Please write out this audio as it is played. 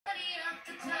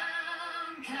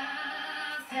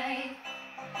Hey.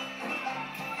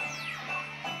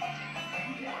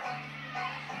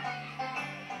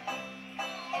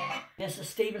 This is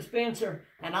Steven Spencer,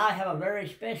 and I have a very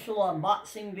special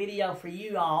unboxing video for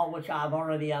you all, which I've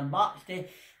already unboxed it,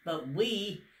 but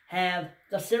we have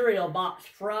the cereal box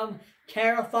from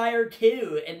Terrifier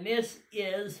 2, and this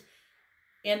is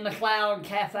in the Clown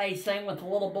Cafe scene with the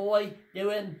little boy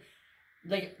doing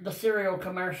the cereal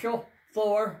commercial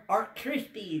for our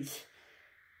CRISPIES.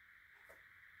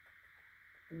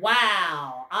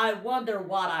 Wow, I wonder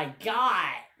what I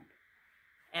got.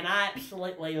 And I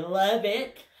absolutely love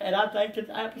it, and I think it's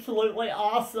absolutely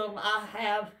awesome. I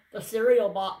have the cereal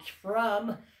box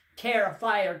from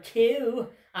Terrifier 2.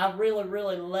 I really,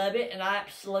 really love it, and I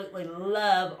absolutely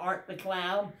love Art the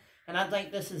Clown, and I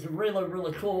think this is really,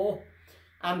 really cool.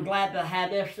 I'm glad to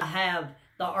have this. I have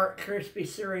the Art Crispy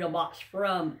cereal box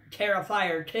from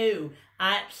Terrifier 2.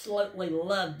 I absolutely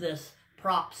love this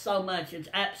prop so much. It's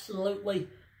absolutely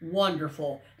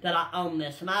wonderful that I own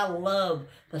this, and I love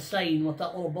the scene with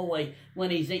that little boy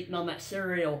when he's eating on that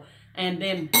cereal, and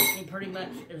then he pretty much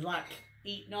is like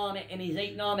eating on it, and he's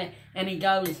eating on it, and he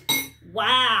goes,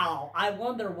 wow, I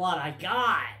wonder what I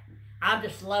got. I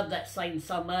just love that scene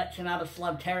so much, and I just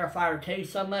love Terrifier 2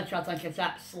 so much. I think it's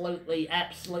absolutely,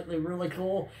 absolutely really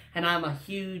cool, and I'm a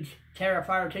huge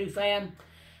Terrifier 2 fan,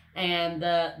 and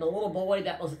the little boy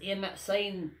that was in that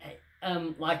scene,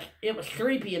 like, it was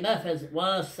creepy enough as it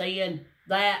was seeing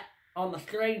that on the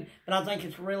screen, but I think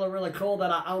it's really, really cool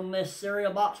that I own this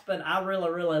cereal box, but I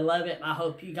really, really love it, and I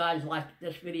hope you guys like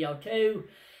this video too.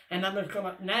 And I'm just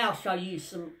going to now show you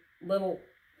some little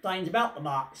things about the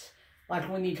box. Like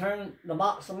when you turn the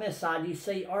box on this side, you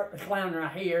see Art the Clown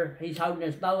right here. He's holding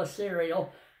his bowl of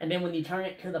cereal, and then when you turn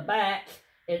it to the back,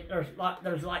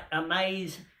 there's like a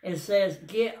maze. It says,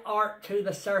 "Get Art to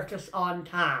the circus on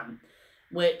time,"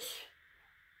 which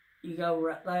you go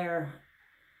right there,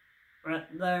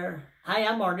 Hey,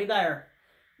 I'm already there,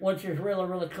 which is really,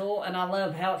 really cool. And I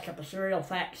love how it's got the cereal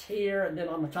facts here, and then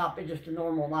on the top it's just a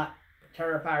normal like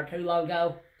Terrifier 2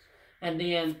 logo, and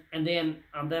then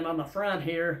on the front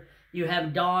here you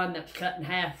have Dawn that's cut in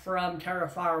half from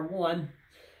Terrifier 1.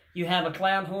 You have a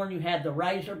clown horn, you have the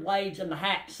razor blades and the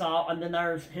hacksaw, and then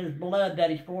there's his blood that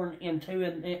he's pouring into,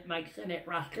 and it makes it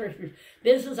Rice Krispies.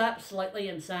 This is absolutely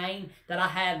insane that I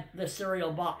have the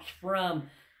cereal box from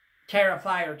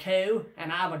Terrifier 2,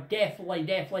 and I would definitely,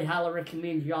 definitely highly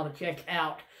recommend y'all to check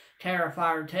out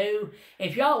Terrifier 2.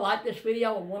 If y'all like this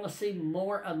video and want to see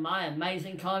more of my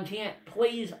amazing content,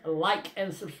 please like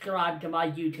and subscribe to my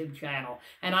YouTube channel.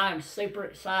 And I am super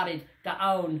excited to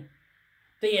own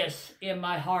this in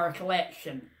my horror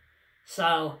collection.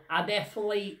 So I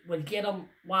definitely would get them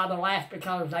while they last,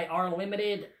 because they are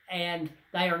limited and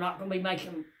they are not going to be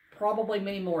making probably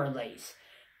many more of these.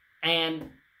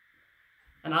 And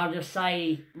I'll just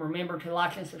say, remember to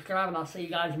like and subscribe, and I'll see you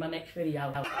guys in my next video.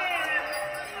 New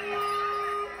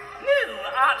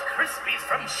Art Crispies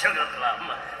from Sugar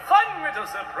Plum. Fun little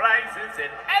surprises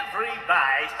in every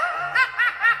bite.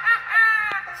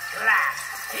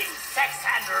 Glass, insects,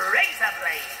 and razor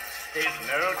blades. There's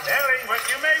no telling what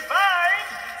you may find.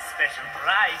 Special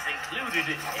prize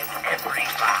included in every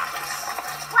box.